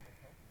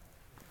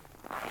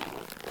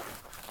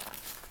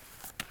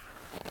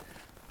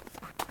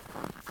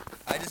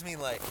just mean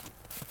like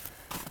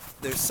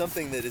there's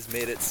something that has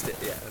made it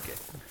yeah, okay.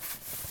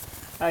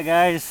 Hi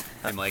guys.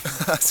 Hi Mike.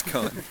 How's it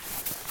going?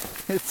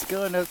 It's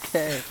going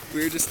okay.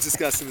 We were just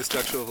discussing the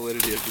structural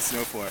validity of the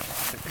snow fort.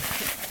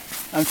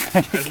 I'm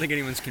trying to... I don't think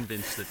anyone's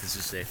convinced that this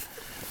is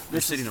safe.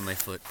 They're sitting on my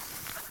foot.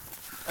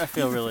 I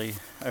feel really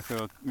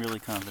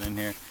confident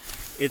here.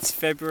 It's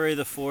February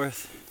the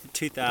 4th,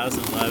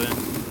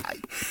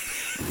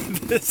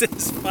 2011. This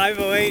is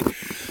 508,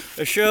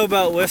 a show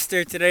about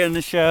Worcester. Today on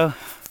the show,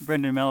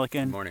 Brendan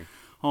Melican. Good morning.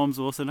 Holmes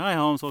Wilson. Hi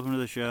Holmes, welcome to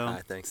the show.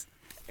 Hi, thanks.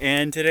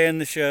 And today on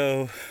the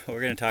show,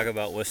 we're going to talk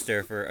about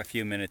Worcester for a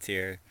few minutes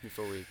here.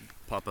 Before we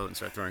pop out and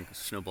start throwing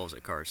snowballs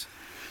at cars.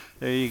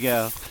 There you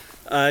go.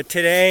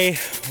 Today,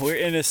 we're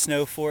in a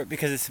snow fort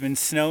because it's been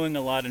snowing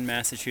a lot in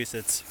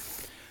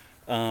Massachusetts.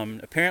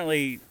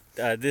 Apparently,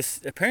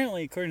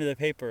 according to the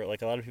paper,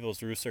 like a lot of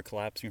people's roofs are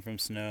collapsing from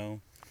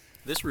snow.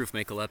 This roof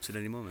may collapse at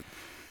any moment.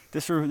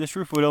 This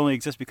roof would only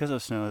exist because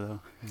of snow, though.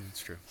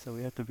 That's true. So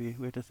we have to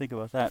think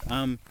about that.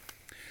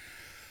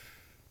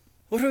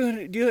 What are we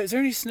gonna do? Is there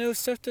any snow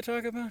stuff to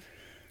talk about?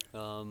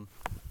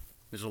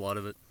 There's a lot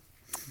of it.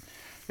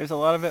 There's a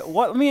lot of it.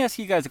 Let me ask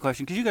you guys a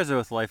question, because you guys are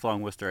both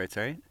lifelong Worcesterites,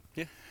 right?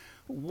 Yeah.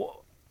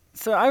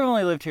 So I've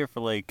only lived here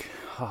for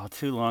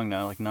too long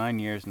now, like 9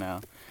 years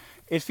now.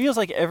 It feels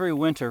like every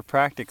winter,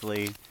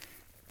 practically,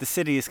 the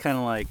city is kind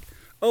of like,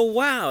 oh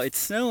wow, it's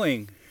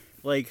snowing.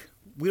 Like,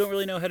 we don't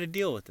really know how to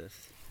deal with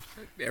this.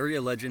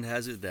 Area legend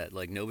has it that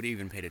nobody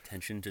even paid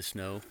attention to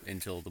snow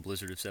until the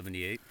blizzard of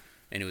 '78.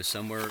 And it was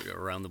somewhere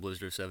around the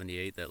blizzard of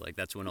 '78 that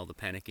that's when all the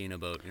panicking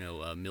about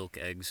milk,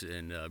 eggs,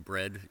 and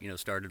bread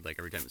started. Like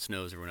every time it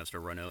snows, everyone has to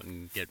run out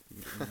and get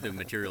the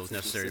materials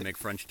necessary to make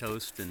French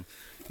toast, and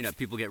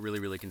people get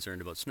really, really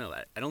concerned about snow.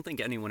 I don't think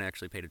anyone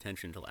actually paid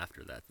attention until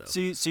after that, though.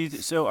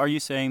 So are you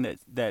saying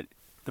that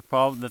the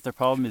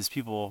problem is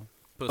people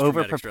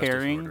over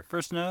preparing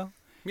for snow?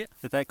 Yeah.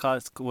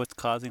 What's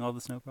causing all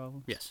the snow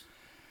problems? Yes.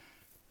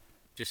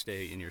 Just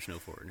stay in your snow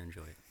fort and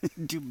enjoy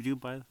it. do you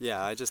buy that?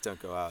 Yeah, I just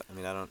don't go out. I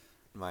mean, I don't.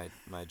 My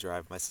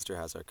sister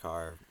has our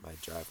car. My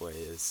driveway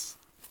is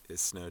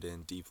snowed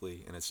in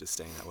deeply, and it's just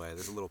staying that way.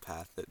 There's a little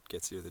path that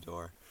gets you to the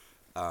door,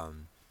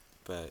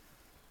 but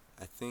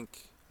I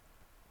think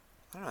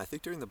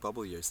during the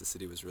bubble years, the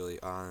city was really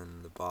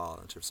on the ball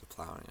in terms of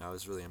plowing. I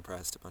was really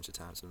impressed a bunch of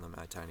times when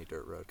my tiny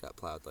dirt road got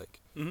plowed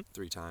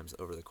 3 times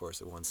over the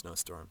course of one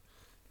snowstorm,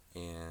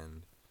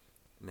 and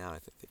now I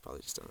think they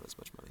probably just don't have as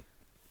much money.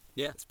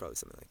 Yeah, it's probably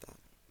something like that.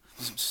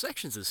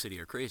 Sections of the city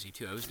are crazy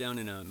too. I was down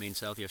in Maine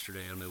South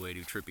yesterday on my way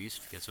to Trip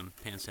East to get some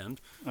pants hemmed,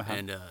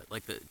 and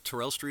the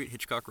Terrell Street,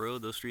 Hitchcock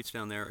Road, those streets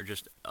down there are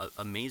just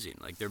amazing.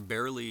 There's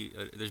barely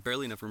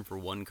enough room for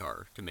one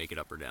car to make it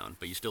up or down,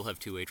 but you still have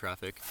two-way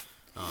traffic.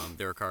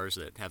 There are cars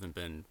that haven't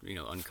been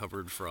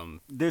uncovered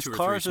from. There's 2 or 3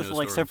 cars with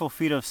snowstorms. several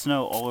feet of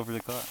snow all over the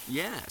car.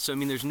 Yeah, so I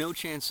mean, there's no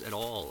chance at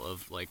all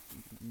of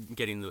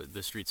getting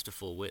the streets to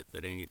full width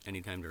at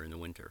any time during the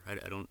winter. I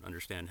don't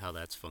understand how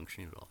that's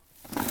functioning at all.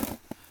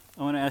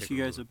 I want to ask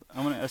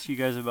you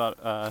guys about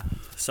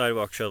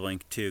sidewalk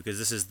shoveling too, because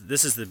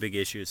this is the big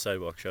issue: is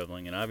sidewalk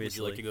shoveling, and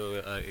obviously. Would you like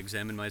to go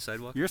examine my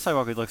sidewalk? Your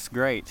sidewalk looks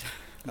great.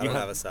 I don't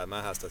have a sidewalk.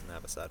 My house doesn't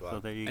have a sidewalk. So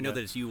there you I know go.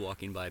 that it's you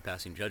walking by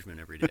passing judgment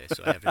every day,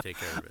 so I have to take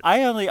care of it.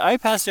 I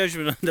pass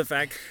judgment on the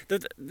fact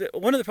that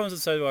one of the problems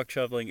with sidewalk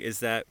shoveling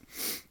is that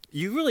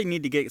you really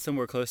need to get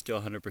somewhere close to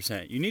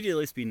 100%. You need to at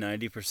least be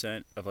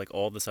 90% of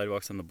all the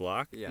sidewalks on the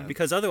block. Yeah.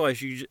 Because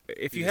otherwise, you just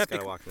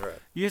gotta walk the road.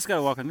 You just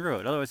gotta walk on the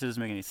road. Otherwise, it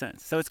doesn't make any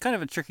sense. So it's kind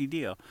of a tricky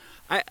deal.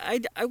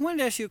 I wanted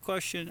to ask you a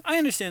question. I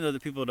understand though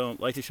that people don't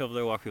like to shovel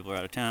their walk. People are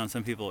out of town.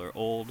 Some people are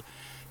old.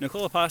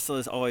 Nicole Apostle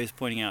is always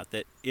pointing out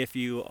that if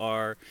you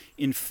are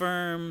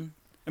infirm,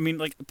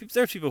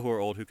 there's people who are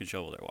old who can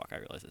shovel their walk. I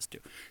realize this too.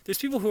 There's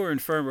people who are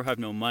infirm or have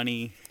no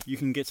money. You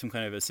can get some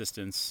kind of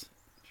assistance,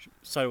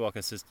 sidewalk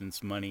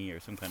assistance money or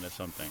some kind of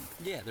something.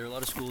 Yeah, there are a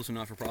lot of schools and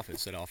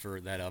not-for-profits that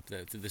offer that up.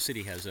 The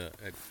city has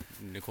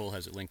Nicole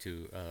has it linked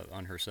to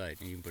on her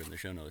site, and you can put it in the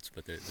show notes,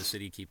 but the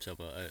city keeps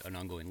up an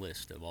ongoing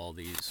list of all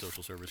these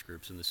social service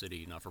groups in the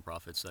city,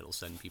 not-for-profits, that'll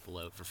send people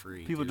out for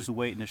free. People just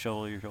waiting to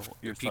shovel your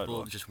people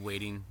sidewalk. just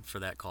waiting for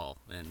that call,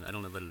 and I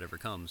don't know that it ever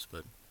comes,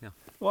 but yeah.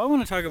 Well, I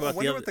want to talk about I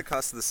wonder what the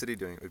cost of the city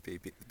doing it would be,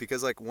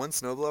 because one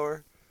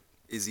snowblower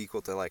is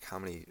equal to how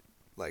many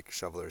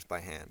shovelers by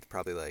hand?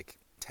 Probably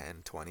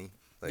 10, 20.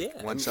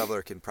 One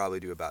shoveler can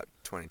probably do about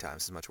 20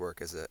 times as much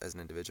work as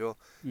an individual.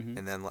 Mm-hmm.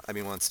 And then,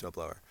 one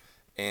snowblower.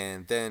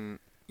 And then,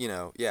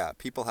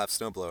 people have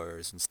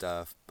snowblowers and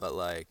stuff, but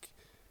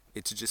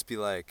it should just be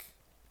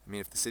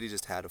if the city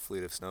just had a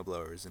fleet of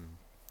snowblowers and,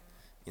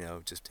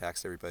 just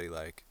taxed everybody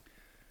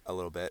a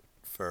little bit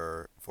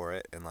for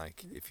it, and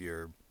if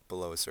you're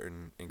below a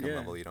certain income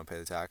level, you don't pay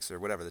the tax or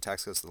whatever. The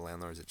tax goes to the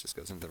landlords, it just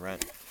goes into the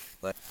rent.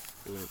 It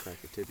wouldn't crack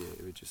your tibia.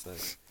 It would just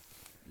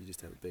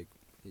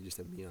you just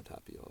have me on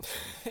top of you all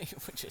the time. You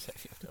would just have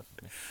you on top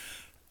of me.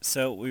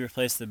 So we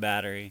replaced the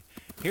battery.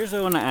 Here's what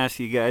I want to ask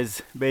you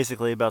guys,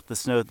 basically about the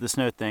snow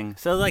thing.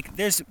 So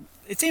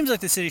it seems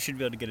like the city should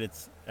be able to get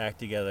its act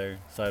together,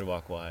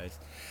 sidewalk wise.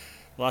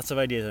 Lots of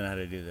ideas on how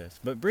to do this.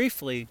 But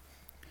briefly,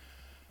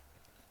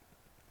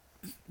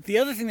 The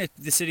other thing that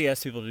the city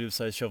asks people to do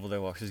besides shovel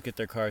their walks is get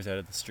their cars out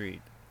of the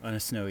street on a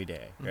snowy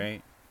day,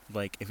 right?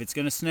 Like if it's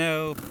gonna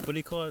snow, what do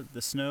you call it?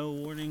 The snow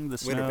warning,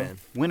 the Winter snow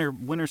ban.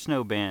 winter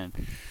snow ban.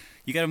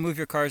 You got to move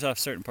your cars off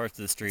certain parts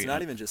of the street. It's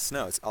not even just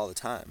snow; it's all the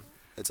time.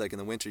 It's like in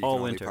the winter you All can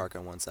only winter. park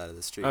on one side of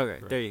the street.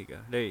 Okay, there you go.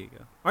 There you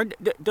go. Or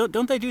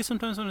don't they do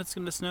sometimes when it's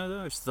gonna snow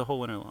though? Or is it the whole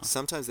winter long?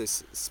 Sometimes they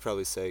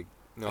probably say,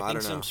 no, I think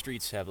don't know. some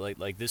streets have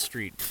like this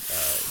street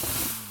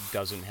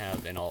doesn't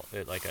have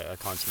like a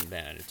constant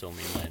ban. It's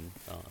only when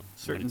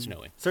it's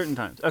snowing. Certain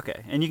times.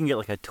 Okay, and you can get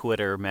like a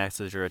Twitter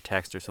message or a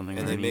text or something.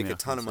 And or they an make email a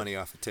ton of from money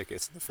off of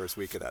tickets in the first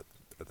week of that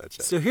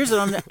shit. So here's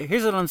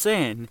what I'm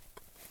saying.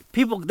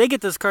 People, they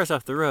get those cars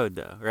off the road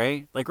though,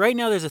 right? Like right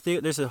now,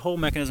 there's a whole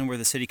mechanism where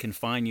the city can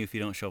fine you if you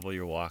don't shovel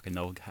your walk, and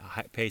they'll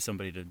pay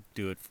somebody to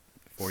do it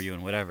for you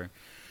and whatever.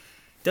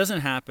 Doesn't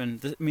happen.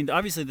 I mean,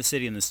 obviously the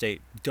city and the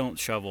state don't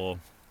shovel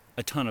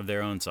a ton of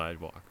their own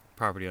sidewalks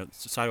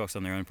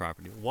on their own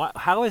property.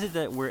 How is it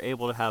that we're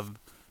able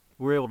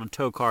to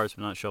tow cars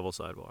but not shovel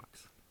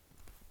sidewalks?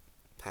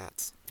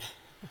 Pats.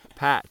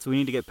 Pats. We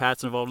need to get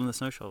Pats involved in the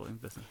snow shoveling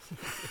business.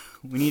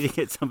 We need to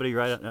get somebody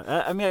right on.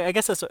 I mean, I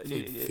guess that's.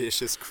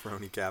 Vicious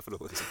crony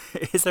capitalism.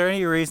 Is there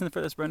any reason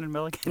for this, Brendan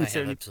Milligan? I Is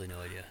there have any- absolutely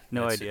no idea.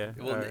 No That's- idea.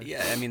 Well, Alright.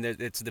 yeah, I mean,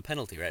 it's the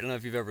penalty, right? I don't know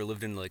if you've ever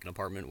lived in like an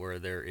apartment where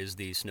there is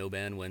the snow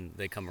ban when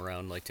they come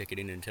around like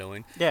ticketing and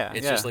towing. Yeah,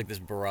 It's yeah. just like this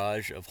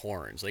barrage of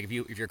horns. Like if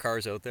your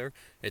car's out there,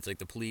 it's like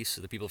the police,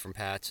 the people from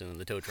Pats, and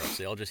the tow trucks.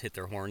 They all just hit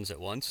their horns at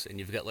once, and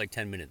you've got like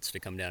 10 minutes to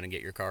come down and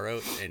get your car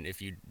out. And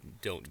if you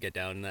don't get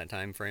down in that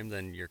time frame,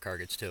 then your car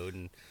gets towed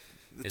and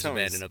is towing's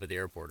abandoned up at the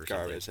airport or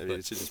Garbage. something. I mean, But-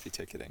 it should just be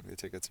ticketing. The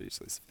tickets are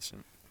usually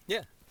sufficient.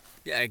 yeah.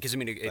 Yeah, because I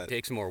mean, it But-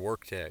 takes more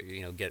work to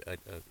get a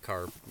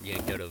car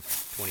yanked out of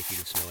 20 feet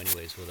of snow,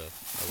 anyways, with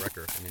a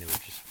wrecker. I mean, it would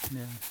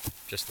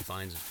just the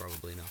fines is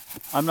probably enough.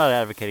 I'm not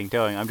advocating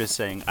towing. I'm just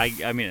saying.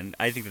 I mean,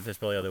 I think that there's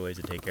probably other ways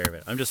to take care of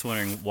it. I'm just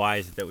wondering why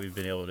is it that we've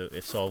been able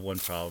to solve one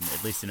problem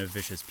at least in a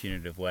vicious,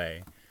 punitive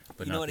way,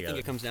 but You not know what the I think other.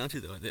 it comes down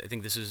to, though? I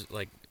think this is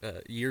like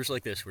years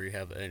like this where you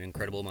have an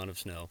incredible amount of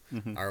snow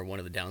are one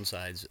of the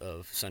downsides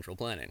of central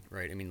planning,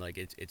 right? I mean, like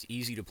it's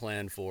easy to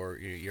plan for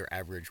your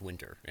average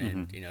winter,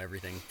 and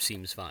everything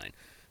seems fine.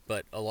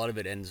 But a lot of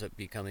it ends up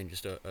becoming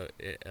just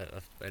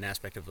an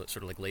aspect of sort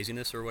of like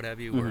laziness or what have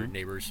you, where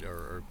neighbors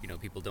or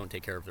people don't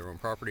take care of their own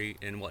property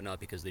and whatnot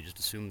because they just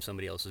assume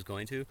somebody else is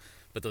going to.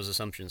 But those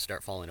assumptions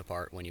start falling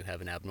apart when you have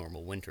an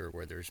abnormal winter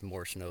where there's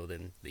more snow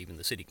than even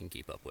the city can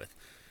keep up with.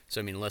 So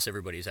I mean, unless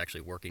everybody's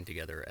actually working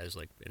together as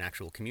like an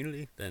actual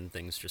community, then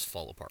things just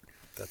fall apart.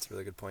 That's a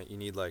really good point. You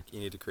need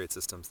to create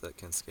systems that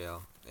can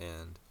scale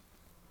and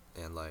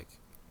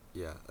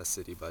a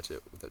city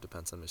budget that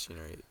depends on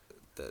machinery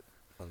that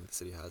only the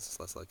city has is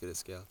less likely to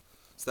scale.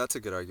 So that's a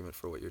good argument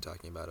for what you're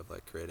talking about of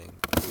like creating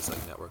these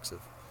like networks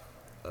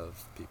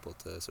of people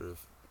to sort of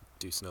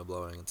do snow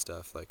blowing and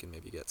stuff, like, and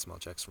maybe get small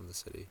checks from the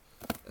city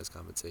as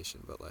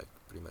compensation, but like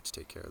pretty much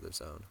take care of their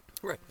zone.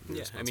 Right. Be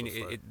Yeah. I mean,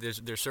 responsible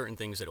for there's certain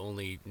things that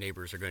only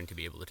neighbors are going to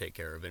be able to take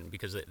care of, and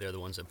because they're the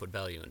ones that put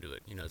value into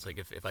it. It's like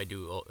if I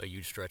do a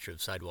huge stretch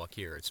of sidewalk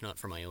here, it's not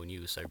for my own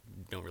use. I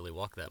don't really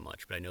walk that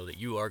much, but I know that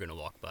you are going to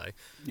walk by,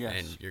 Yes.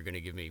 and you're going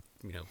to give me,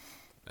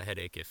 a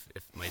headache if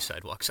my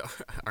sidewalks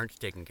aren't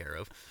taken care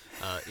of.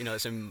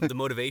 So the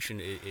motivation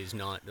is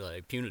not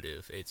like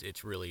punitive.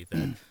 It's really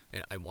that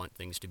I want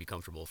things to be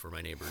comfortable for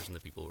my neighbors and the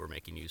people who are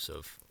making use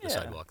of the Yeah,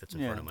 sidewalk that's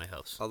in yeah. front of my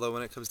house. Although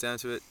when it comes down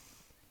to it,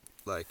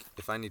 like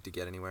if I need to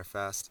get anywhere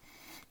fast,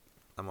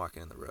 I'm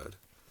walking in the road.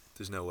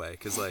 There's no way,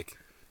 because like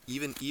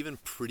even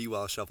pretty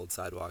well shoveled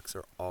sidewalks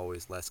are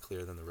always less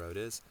clear than the road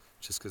is,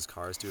 just because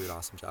cars do an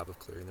awesome job of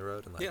clearing the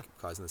road and like Yeah.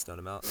 causing the snow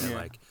to melt, and Yeah.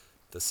 like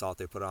the salt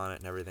they put on it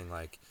and everything,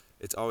 like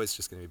it's always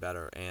just gonna be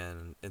better.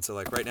 And so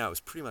like right now it was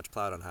pretty much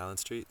plowed on Highland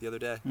Street the other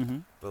day,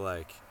 but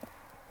like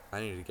I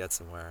needed to get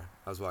somewhere.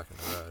 I was walking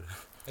the road.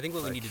 I think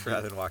what we Like, need to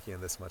rather do. than walking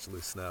in this much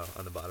loose snow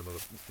on the bottom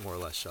of a more or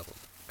less shoveled.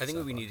 I think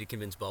we sidewalk. need to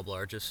convince Bob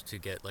Largest to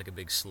get like a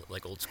big,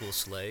 like old school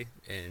sleigh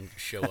and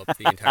show up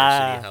the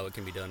entire city how it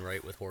can be done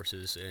right with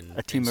horses and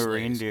A team and of sleighs.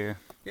 reindeer.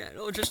 Yeah,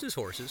 no, just as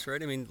horses,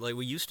 right? I mean, like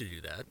we used to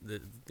do that.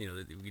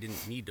 We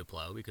didn't need to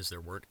plow because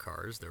there weren't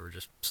cars. There were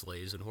just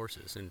sleighs and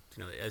horses. And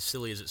as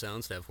silly as it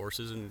sounds to have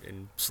horses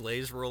and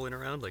sleighs rolling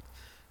around, like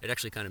it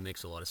actually kind of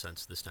makes a lot of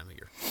sense this time of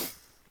year,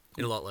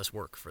 and a lot less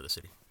work for the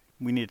city.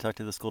 We need to talk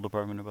to the school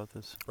department about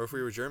this. Or if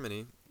we were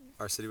Germany,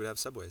 our city would have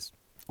subways,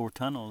 Or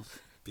tunnels.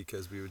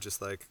 because we would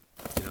just like,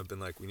 been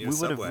like, we need We a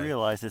would have subway.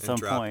 realized at and some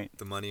drop point,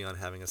 the money on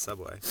having a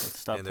subway. let's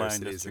stop And there are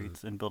plowing the cities in-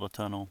 streets and build a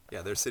tunnel.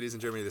 Yeah, there are cities in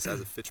Germany the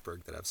size of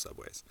Fitchburg that have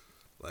subways.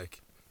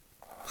 Like,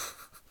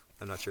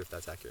 I'm not sure if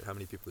that's accurate. How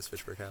many people does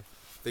Fitchburg have?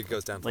 I think it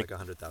goes down to Like like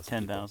 100,000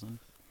 10,000.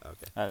 Okay.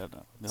 I don't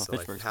know. No, So like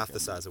Pittsburgh's half the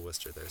okay. size of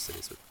Worcester, there are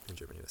cities in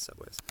Germany with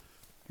subways.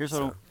 Here's what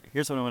So-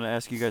 here's what I want to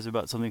ask you guys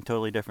about something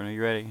totally different. Are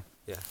you ready?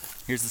 Yeah.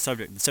 Here's the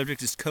subject. The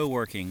subject is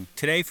co-working.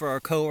 Today for our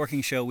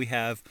co-working show, we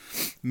have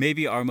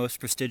maybe our most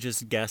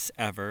prestigious guest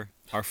ever.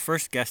 Our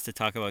first guest to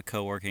talk about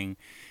co-working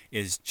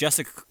is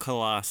Jessica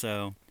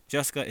Colasso.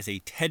 Jessica is a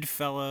TED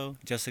Fellow.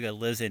 Jessica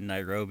lives in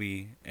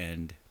Nairobi,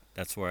 and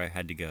that's where I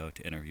had to go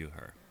to interview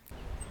her.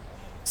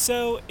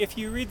 So, if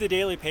you read the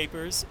daily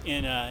papers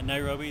in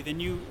Nairobi, then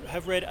you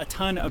have read a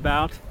ton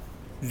about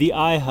the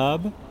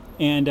iHub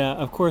and,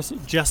 of course,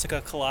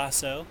 Jessica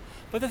Colasso.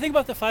 But the thing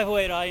about the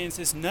 508 audience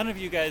is none of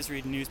you guys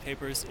read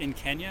newspapers in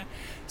Kenya,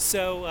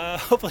 so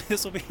hopefully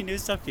this will be new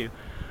stuff to you.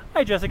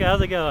 Hi, Jessica.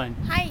 How's it going?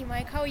 Hi,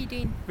 Mike. How are you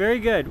doing? Very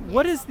good.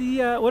 What is the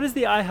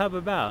iHub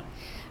about?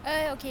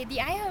 Okay, the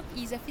iHub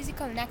is a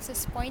physical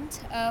nexus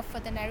point for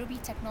the Nairobi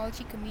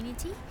technology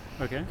community.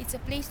 Okay. It's a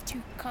place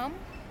to come,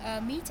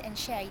 meet, and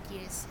share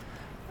ideas.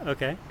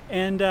 Okay.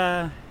 And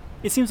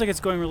it seems like it's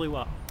going really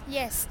well.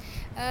 Yes,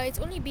 it's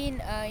only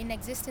been in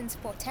existence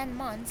for 10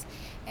 months,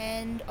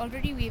 and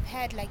already we've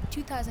had like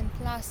 2,000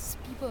 plus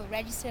people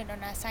registered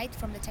on our site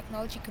from the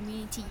technology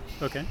community.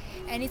 Okay.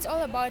 And it's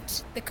all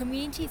about the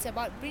community. It's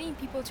about bringing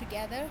people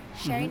together,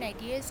 sharing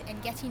ideas,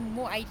 and getting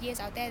more ideas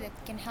out there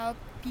that can help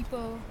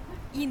people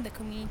in the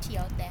community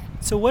out there.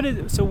 So what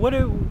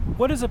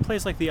is a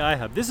place like the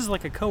iHub? This is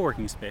like a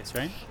co-working space,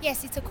 right?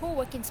 Yes, it's a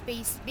co-working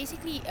space.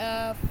 Basically,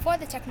 for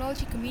the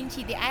technology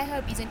community, the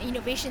iHub is an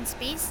innovation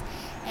space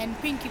and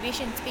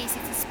pre-incubation space.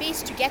 It's a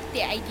space to get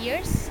the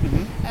ideas,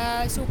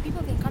 so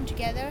people can come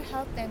together,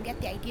 help them get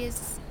the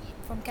ideas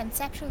from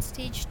conceptual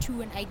stage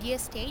to an idea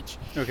stage,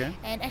 Okay.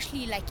 and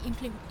actually like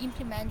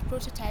implement,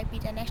 prototype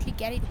it, and actually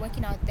get it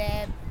working out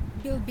there,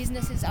 build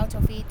businesses out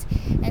of it,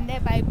 and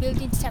thereby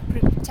building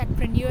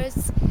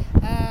techpreneurs,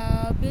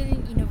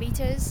 building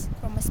innovators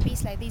from a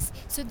space like this.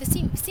 So the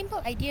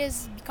simple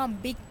ideas become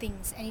big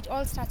things, and it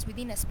all starts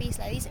within a space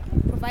like this,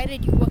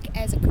 provided you work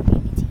as a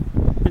community.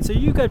 And so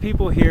you got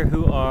people here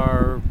who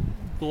are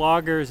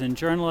bloggers and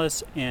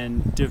journalists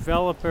and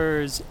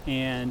developers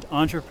and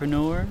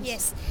entrepreneurs.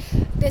 Yes,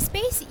 the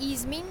space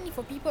is mainly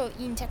for people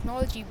in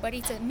technology, but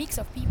it's a mix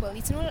of people.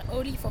 It's not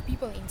only for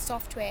people in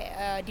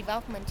software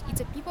development.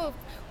 It's a people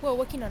who are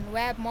working on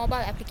web, mobile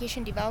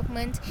application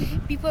development,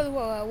 people who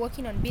are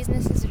working on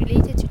businesses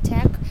related to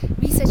tech,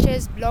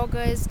 researchers,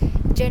 bloggers,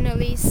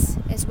 journalists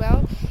as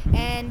well,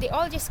 and they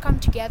all just come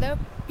together.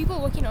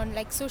 People working on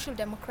like social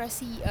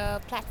democracy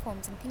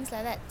platforms and things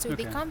like that. So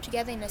they Okay. come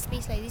together in a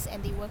space like this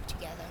and they work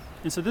together.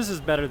 And so this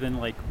is better than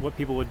like what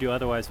people would do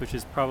otherwise, which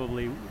is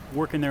probably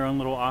work in their own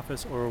little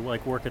office or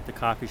like work at the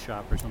coffee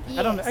shop or something.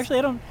 I don't Yes. actually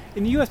I don't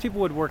in the US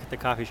people would work at the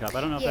coffee shop.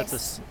 I don't know if that's a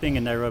Yes. thing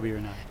in Nairobi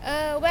or not.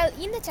 Well,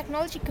 in the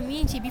technology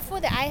community, before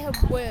the iHub,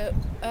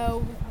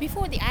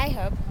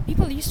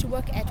 people used to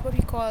work at what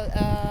we call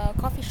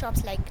coffee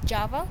shops like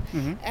Java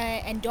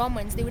and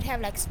Dormans. They would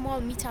have like small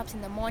meetups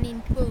in the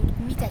morning. People would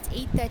meet at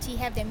 8:30,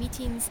 have their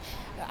meetings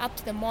up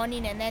to the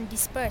morning, and then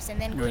disperse and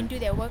then go and do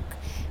their work,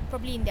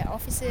 probably in their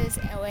offices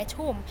or at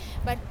home.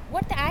 But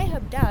what the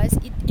iHub does,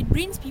 it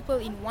brings people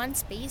in one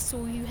space.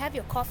 So you have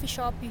your coffee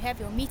shop, you have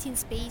your meeting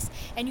space,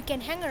 and you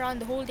can hang around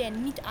the whole day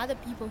and meet other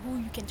people who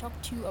you can talk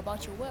to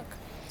about your work.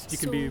 You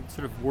can be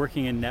sort of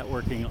working and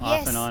networking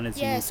off and on as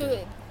you need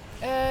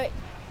to.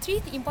 Three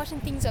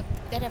important things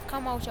that have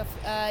come out of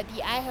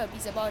the iHub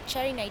is about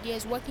sharing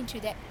ideas, working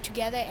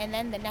together, and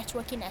then the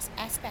networking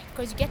aspect,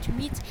 because you get to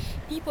meet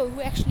people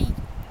who actually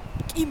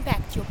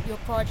impact your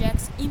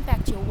projects,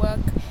 impact your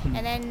work,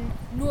 and then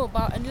know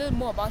about a little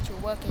more about your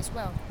work as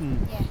well.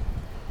 Yeah,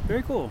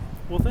 Very cool.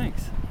 Well,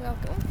 thanks.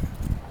 welcome.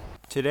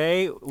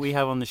 Today we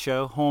have on the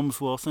show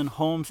Holmes Wilson.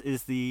 Holmes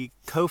is the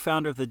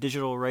co-founder of the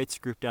digital rights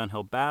group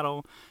Downhill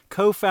Battle,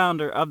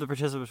 co-founder of the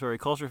Participatory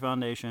Culture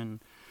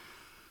Foundation,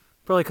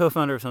 probably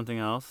co-founder of something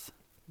else.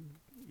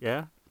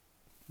 Yeah?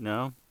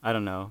 No? I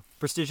don't know.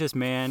 Prestigious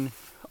man,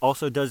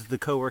 also does the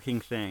co-working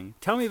thing.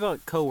 Tell me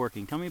about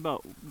co-working. Tell me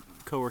about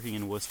co-working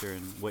in Worcester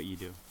and what you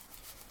do.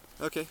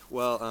 Okay,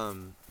 well,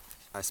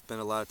 I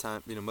spend a lot of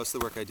time, most of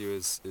the work I do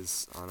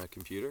is on a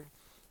computer,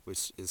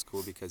 which is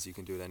cool because you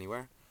can do it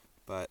anywhere.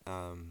 But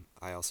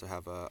I also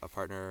have a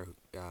partner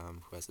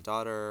who has a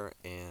daughter,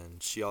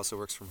 and she also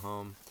works from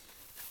home.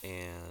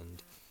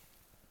 And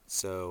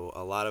so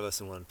a lot of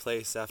us in one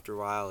place after a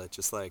while, it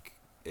just like,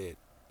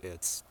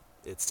 it's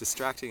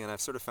distracting. And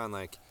I've sort of found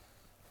like,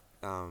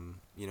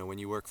 when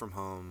you work from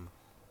home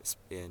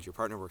and your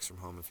partner works from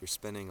home, if you're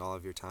spending all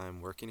of your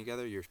time working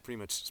together, you're pretty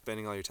much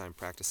spending all your time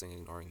practicing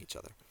and ignoring each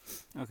other.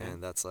 Okay.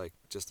 And that's like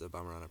just a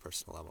bummer on a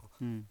personal level.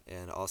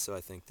 And also I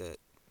think that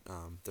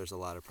there's a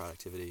lot of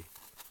productivity,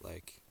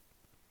 like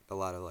a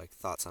lot of like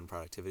thoughts on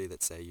productivity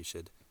that say you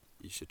should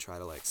try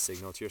to like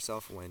signal to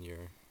yourself when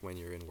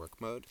you're in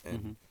work mode,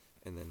 and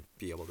then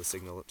be able to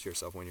signal to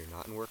yourself when you're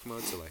not in work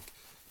mode. So like,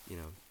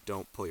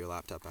 don't pull your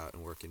laptop out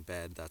and work in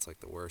bed. That's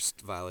like the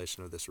worst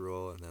violation of this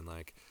rule. And then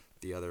like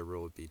the other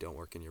rule would be don't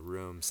work in your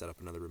room, set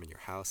up another room in your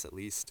house at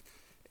least.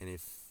 And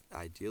if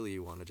ideally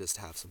you want to just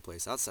have some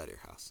place outside of your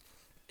house.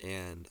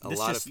 And a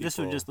lot of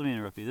people... let me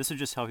interrupt you. This would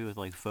just help you with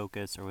like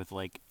focus or with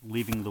like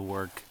leaving the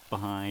work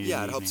behind.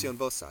 Yeah, it helps you on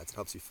both sides. It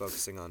helps you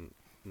focusing on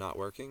not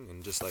working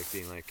and just like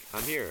being like,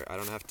 I'm here. I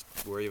don't have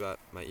to worry about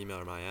my email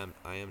or I am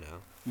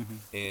now.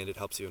 And it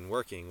helps you in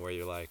working where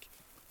you're like,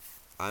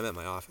 I'm at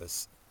my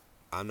office.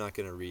 I'm not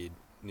going to read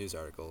news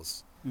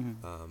articles.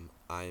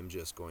 I am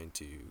just going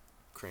to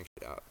crank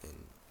it out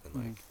and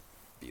like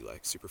be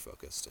like super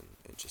focused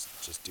and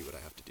just do what I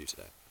have to do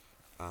today.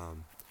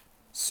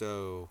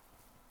 So,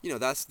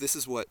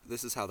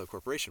 this is how the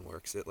corporation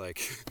works. It like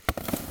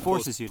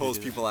Forces you to pulls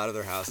do people out of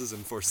their houses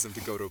and forces them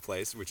to go to a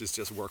place which is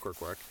just work,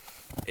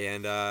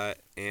 and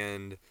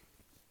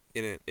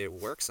it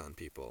works on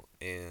people.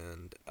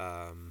 And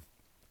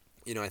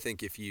I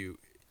think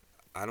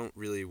I don't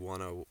really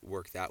want to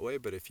work that way,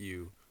 but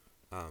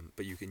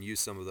but you can use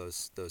some of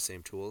those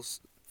same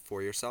tools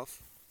for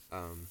yourself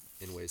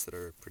in ways that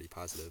are pretty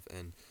positive.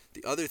 And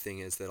the other thing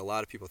is that a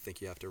lot of people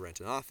think you have to rent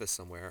an office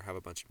somewhere, have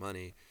a bunch of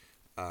money,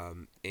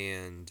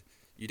 and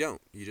you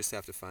don't. You just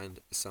have to find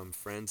some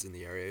friends in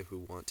the area who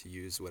want to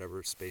use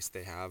whatever space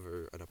they have,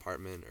 or an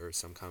apartment or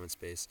some common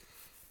space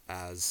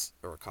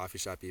or a coffee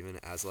shop even,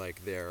 as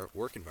like their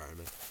work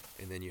environment.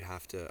 And then you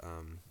have to,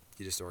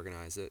 you just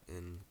organize it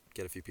and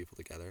get a few people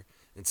together.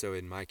 And so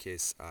in my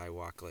case, I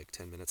walk like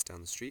 10 minutes down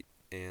the street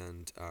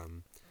and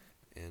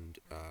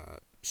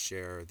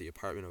share the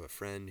apartment of a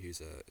friend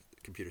who's a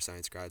computer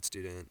science grad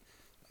student,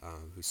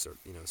 who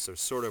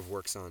sort of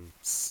works on,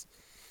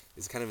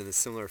 is kind of in a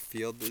similar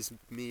field as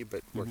me,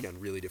 but working on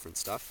really different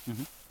stuff.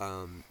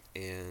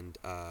 And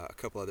a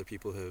couple other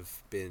people have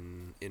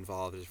been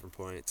involved at different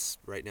points.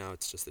 Right now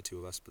it's just the two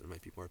of us, but there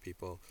might be more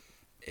people.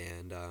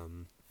 And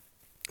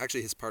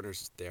actually his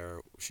partner's there.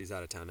 She's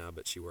out of town now,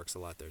 but she works a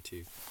lot there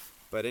too.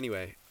 But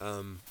anyway,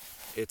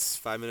 it's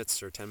 5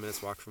 minutes or 10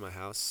 minutes walk from my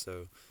house,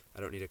 so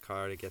I don't need a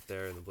car to get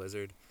there in the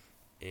blizzard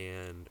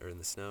or in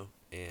the snow.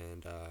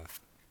 And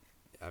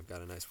I've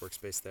got a nice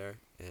workspace there,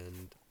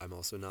 and I'm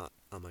also not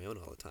on my own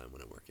all the time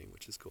when I'm working,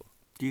 which is cool.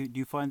 Do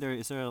you find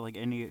is there like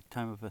any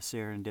time of a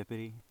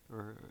serendipity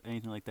or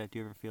anything like that? Do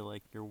you ever feel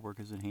like your work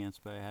is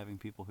enhanced by having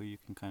people who you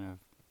can kind of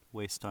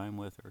waste time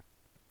with or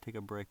take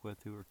a break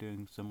with who are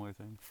doing similar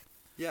things?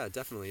 Yeah,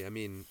 definitely. I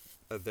mean,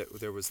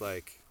 there was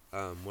like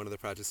one of the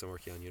projects I'm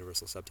working on,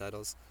 Universal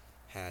Subtitles,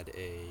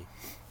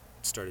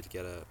 started to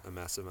get a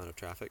massive amount of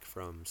traffic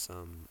from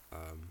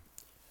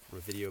from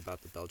a video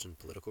about the Belgian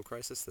political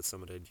crisis that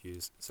someone had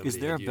used. Is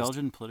there a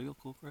Belgian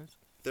political crisis?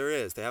 There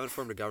is. They haven't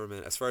formed a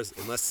government,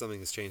 unless something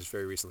has changed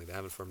very recently. They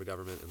haven't formed a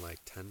government in like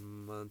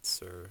 10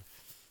 months or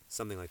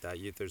something like that.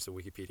 There's a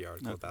Wikipedia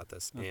article about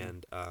this,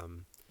 and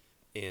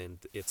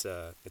it's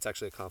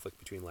actually a conflict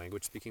between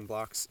language-speaking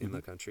blocks in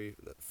the country,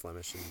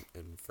 Flemish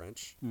and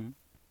French, I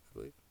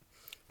believe.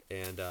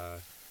 And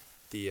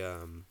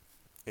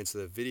so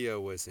the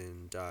video was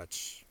in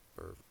Dutch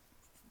or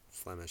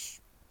Flemish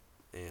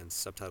and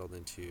subtitled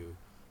into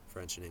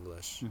French and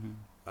English.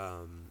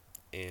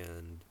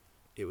 And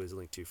it was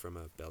linked to from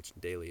a Belgian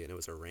daily, and it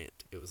was a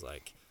rant. It was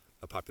like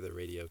a popular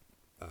radio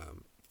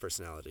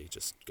personality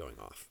just going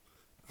off,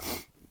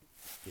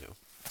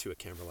 to a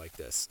camera like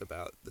this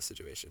about the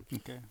situation.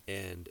 Okay.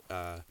 And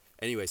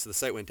anyway, so the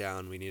site went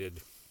down. We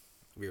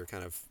were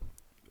kind of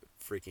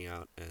freaking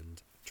out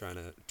and trying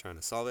to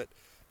solve it.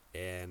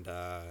 And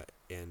I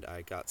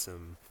got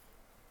some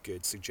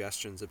good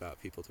suggestions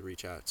about people to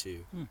reach out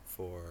to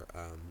for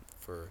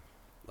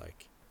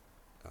like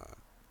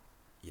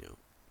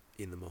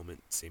in the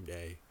moment, same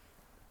day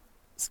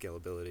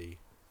scalability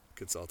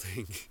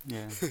consulting.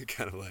 Yeah.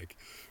 Kind of like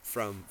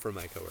from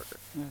my coworker.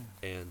 Yeah.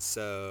 And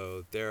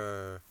so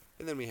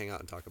and then we hang out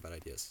and talk about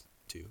ideas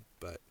too.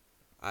 But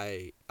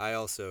I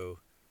also,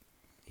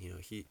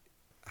 I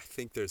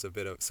think there's a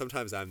bit of,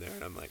 sometimes I'm there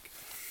and I'm like,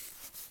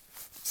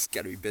 it's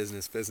got to be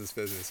business, and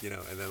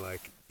then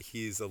like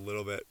he's a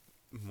little bit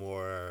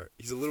more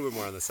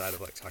on the side of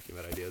like talking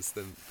about ideas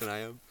than I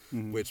am,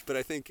 but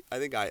I think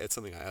it's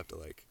something I have to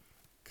like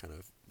kind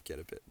of get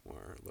a bit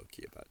more low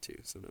key about too.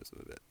 Sometimes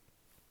I'm a bit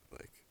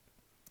like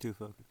too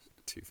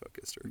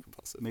focused or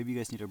compulsive. Maybe you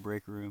guys need a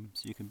break room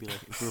so you can be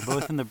like, if we're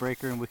both in the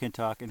break room we can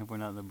talk, and if we're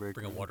not in the break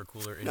room, bring a water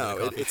cooler into the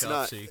coffee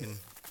shop so you can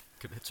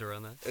kibitz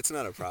around that. It's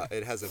not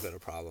it hasn't been a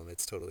problem. But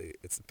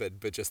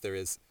just there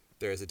is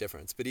a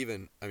difference. But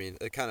even, I mean,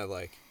 it kind of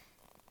like,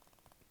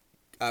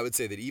 I would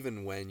say that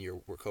even when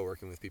we're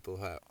co-working with people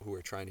who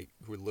are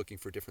looking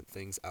for different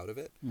things out of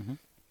it,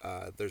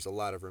 there's a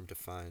lot of room to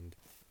find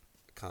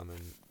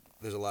common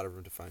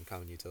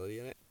utility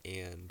in it,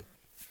 and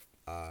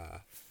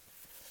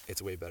it's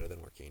way better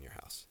than working in your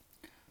house.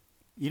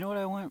 You know what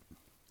I want?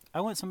 I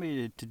want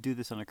somebody to do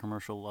this on a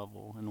commercial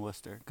level in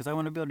Worcester, because I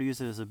want to be able to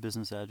use it as a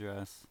business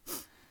address.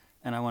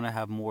 And I want to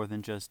have more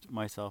than just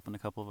myself and a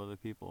couple of other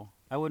people.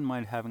 I wouldn't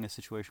mind having a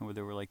situation where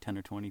there were like 10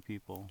 or 20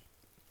 people.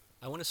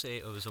 I want to say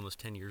it was almost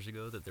 10 years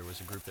ago that there was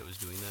a group that was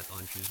doing that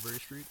on Shrewsbury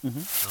Street,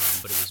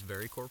 but it was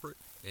very corporate,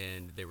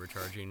 and they were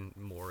charging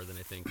more than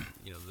I think,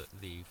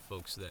 the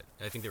folks that,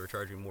 I think they were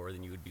charging more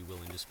than you would be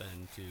willing to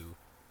spend I'm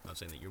not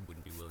saying that you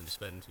wouldn't be willing to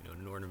spend, an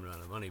inordinate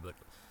amount of money, but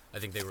I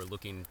think they were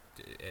looking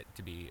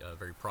to be a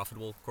very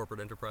profitable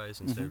corporate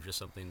enterprise instead of just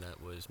something that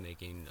was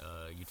making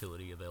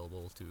utility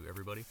available to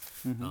everybody.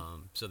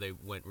 So they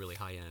went really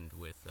high end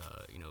with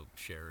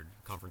shared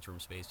conference room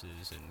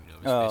spaces and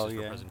spaces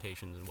for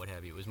presentations and what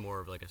have you. It was more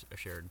of like a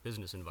shared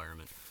business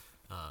environment.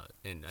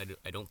 and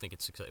I don't think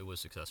it was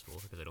successful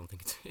because I don't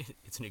think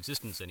it's in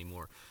existence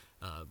anymore.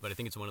 But I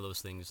think it's one of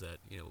those things that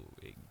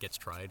it gets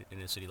tried in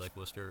a city like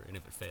Worcester, and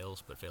if it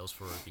fails, but fails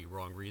for the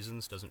wrong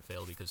reasons, doesn't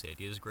fail because the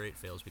idea is great,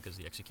 fails because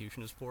the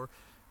execution is poor,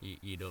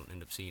 you don't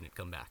end up seeing it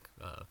come back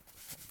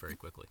very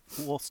quickly.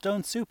 Well,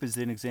 Stone Soup is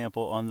an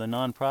example on the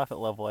nonprofit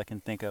level I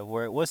can think of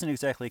where it wasn't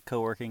exactly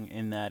co-working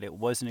in that it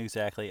wasn't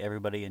exactly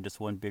everybody in just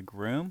one big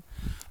room,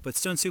 but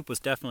Stone Soup was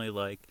definitely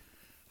like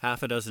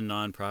half a dozen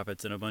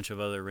nonprofits and a bunch of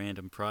other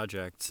random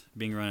projects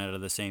being run out of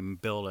the same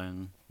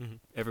building. Mm-hmm.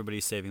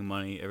 Everybody's saving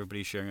money,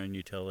 everybody's sharing on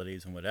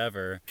utilities and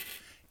whatever,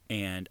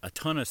 and a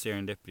ton of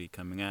serendipity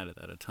coming out of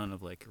that, a ton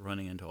of like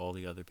running into all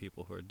the other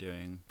people who are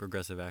doing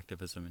progressive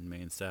activism in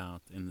Maine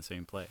South in the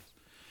same place.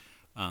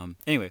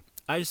 Anyway,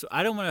 I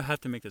don't want to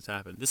have to make this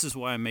happen. This is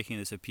why I'm making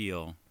this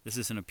appeal. This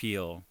is an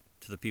appeal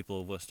to the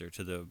people of Worcester,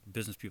 to the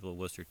business people of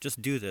Worcester.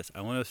 Just do this. I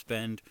want to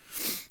spend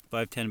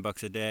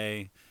 $5-10 a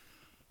day.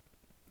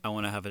 I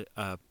want to have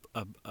a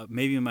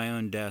maybe my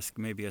own desk,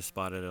 maybe a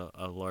spot at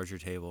a larger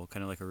table,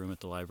 kind of like a room at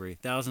the library.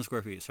 1,000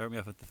 square feet. Start me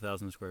off with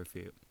 1,000 square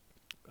feet.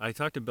 I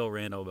talked to Bill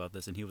Randall about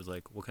this, and he was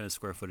like, "What kind of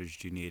square footage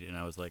do you need?" And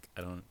I was like,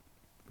 "I don't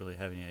really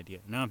have any idea."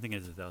 Now I'm thinking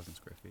it's 1,000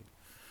 square feet.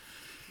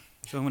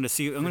 So I'm going to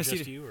see. I'm going to see.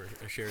 Just you or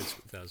a shared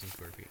 1,000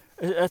 square feet?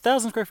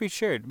 1,000 square feet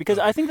shared, because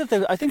I think that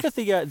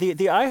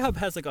the iHub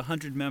has like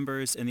 100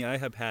 members, and the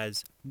iHub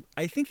has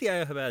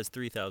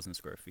 3,000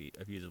 square feet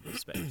of usable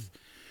space.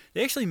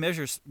 They actually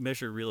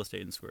measure real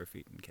estate in square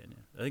feet in Kenya.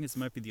 I think it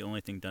might be the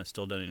only thing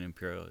still done in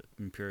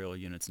imperial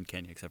units in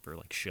Kenya, except for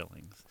like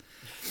shillings.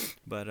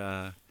 But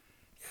yeah,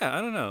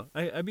 I don't know.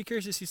 I'd be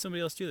curious to see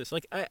somebody else do this.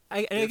 Like I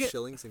get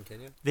shillings in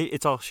Kenya.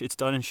 It's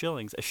done in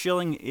shillings. A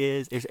shilling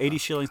is 80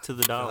 shillings to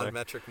the dollar.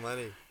 Non-metric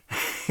money.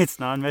 It's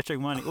non-metric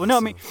money. Well, no, I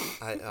mean,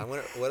 I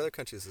wonder what other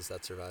countries has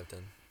that survived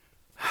in.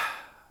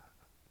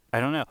 I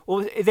don't know.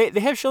 Well,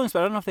 they have shillings, but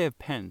I don't know if they have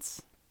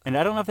pence, and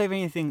I don't know if they have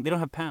anything. They don't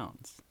have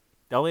pounds.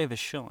 All they have is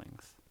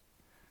shillings.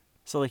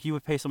 So like you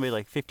would pay somebody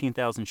like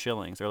 15,000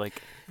 shillings, or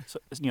like,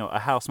 a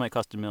house might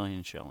cost 1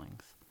 million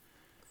shillings.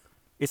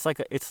 It's like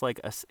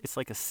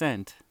a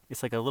cent.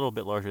 It's like a little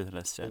bit larger than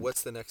a cent.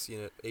 What's the next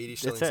unit? 80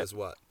 shillings is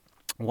what?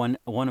 One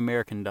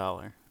American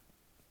dollar.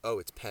 Oh,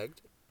 it's pegged?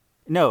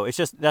 No, that's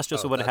just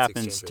what it that's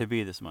happens exchange to rate.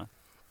 be this month.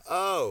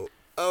 Oh,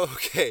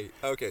 okay.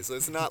 So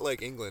it's not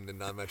like England in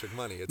non-metric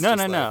money. It's No.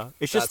 that's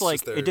It's just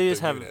like their, they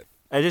just their have. unit.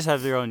 I just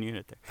have their own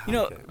unit there.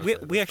 Okay.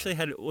 We actually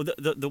had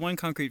the one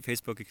concrete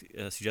Facebook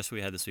suggestion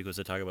we had this week was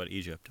to talk about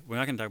Egypt. We're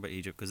not going to talk about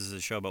Egypt because this is a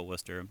show about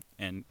Worcester,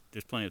 and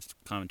there's plenty of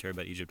commentary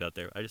about Egypt out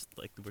there. I just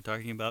like that we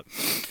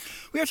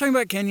are talking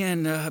about Kenya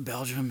and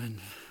Belgium and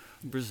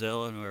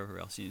Brazil and wherever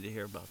else you need to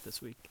hear about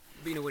this week.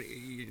 But you know what,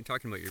 you're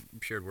talking about your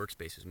shared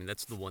workspaces. I mean,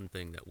 that's the one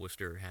thing that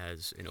Worcester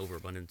has an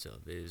overabundance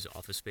of is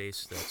office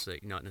space. That's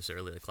not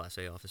necessarily a Class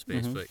A office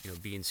space, but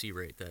B and C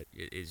rate that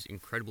is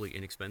incredibly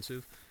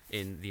inexpensive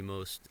in the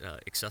most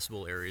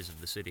accessible areas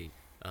of the city,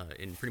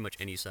 in pretty much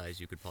any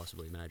size you could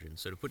possibly imagine.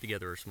 So to put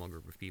together a small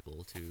group of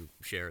people to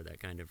share that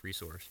kind of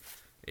resource,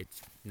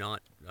 it's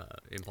not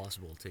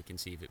impossible to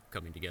conceive it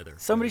coming together.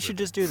 Somebody should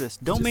just do this.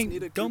 Don't make me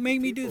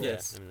do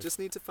this. Yeah. Just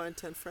need to find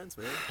 10 friends,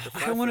 man.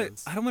 I don't want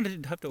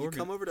to have to You organize.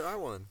 come over to our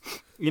one.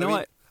 You know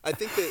what? I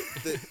think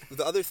that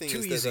the other thing Too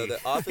is easy.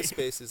 that office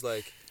space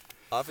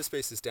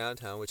is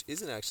downtown, which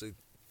isn't actually.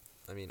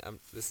 I mean,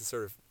 this is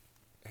sort of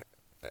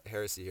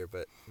heresy here,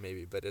 but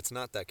it's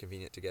not that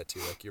convenient to get to.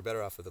 Like, you're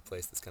better off with a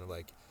place that's kind of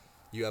like,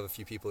 you have a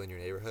few people in your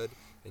neighborhood,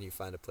 and you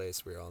find a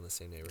place where you're all in the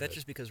same neighborhood. That's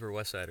just because we're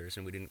West Siders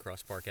and we didn't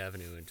cross Park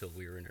Avenue until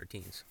we were in our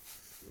teens.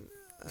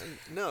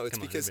 No, it's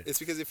Come on, because admit it. it's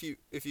because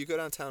if you go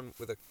downtown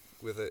with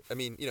a I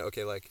mean,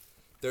 like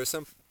there's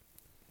some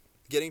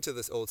getting to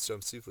this old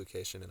Stone Soup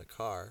location in a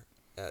car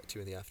at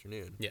 2 p.m.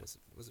 Yeah.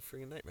 was a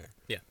freaking nightmare.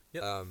 Yeah.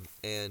 Yep.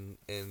 And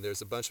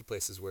there's a bunch of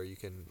places where you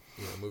can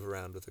move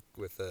around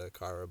with a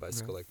car or a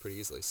bicycle like pretty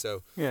easily.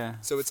 So Yeah.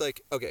 so it's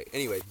like, okay,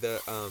 anyway,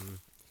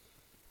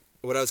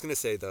 what I was gonna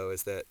say though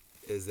is that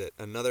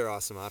another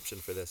awesome option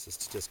for this is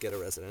to just get a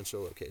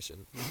residential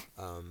location.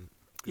 There are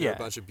Yeah. a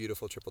bunch of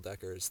beautiful triple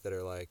deckers that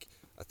are like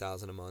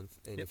 $1,000 a month,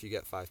 and Yep. if you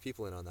get 5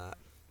 people in on that,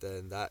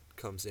 then that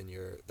comes in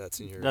your That's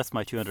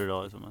my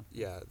 $200 a month.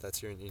 yeah,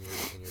 that's in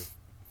your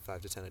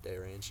 5 to 10 a day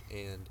range,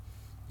 and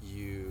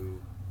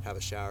you have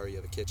a shower, you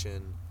have a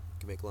kitchen, you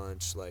can make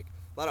lunch. Like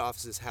a lot of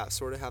offices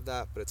sort of have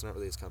that, but it's not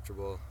really as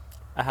comfortable.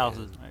 A house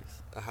And is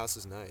nice. A house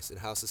is nice, and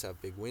houses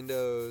have big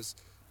windows,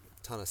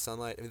 a ton of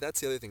sunlight. I mean, that's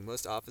the other thing.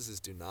 Most offices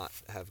do not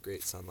have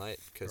great sunlight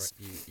because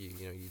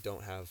you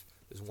don't have.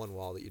 There's one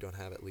wall that you don't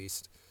have at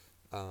least.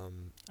 I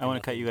want to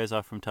cut you guys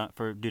off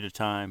due to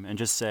time and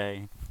just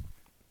say,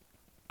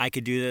 I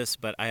could do this,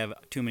 but I have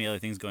too many other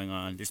things going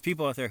on. There's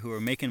people out there who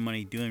are making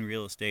money doing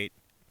real estate.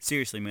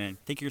 Seriously, man,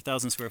 take your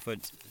 1,000 square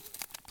foot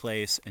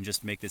place and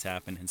just make this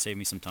happen and save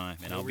me some time,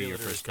 and I'll be your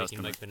first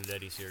taking customer. Mike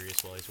Benedetti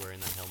serious while he's wearing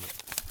that helmet.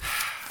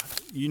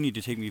 You need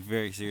to take me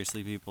very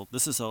seriously, people.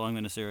 This is all I'm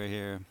going to say right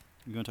here.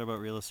 You want to talk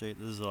about real estate?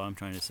 This is all I'm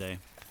trying to say.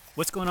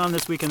 What's going on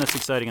this weekend that's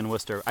exciting in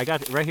Worcester? I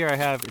got right here. I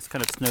have it's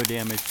kind of snow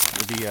damage.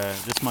 The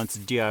this month's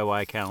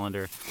DIY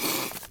calendar.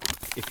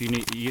 If you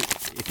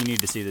need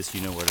to see this,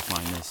 you know where to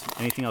find this.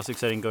 Anything else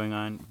exciting going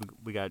on?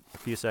 We got a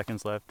few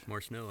seconds left.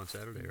 More snow on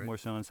Saturday, right? More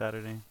snow on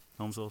Saturday.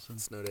 Holmes Wilson.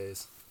 Snow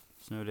days.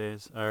 Snow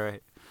days. All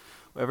right.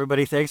 Well,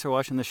 everybody, thanks for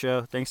watching the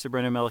show. Thanks to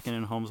Brendan Melican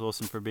and Holmes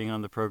Wilson for being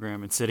on the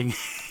program and sitting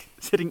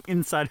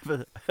inside of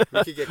a,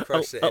 We could get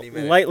crushed at any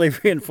minute. lightly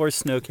reinforced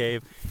snow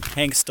cave.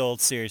 Hank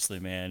Stoltz, seriously,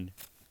 man.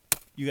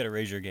 You got to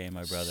raise your game,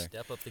 my brother.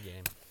 Step up the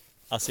game.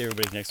 I'll see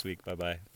everybody next week. Bye-bye.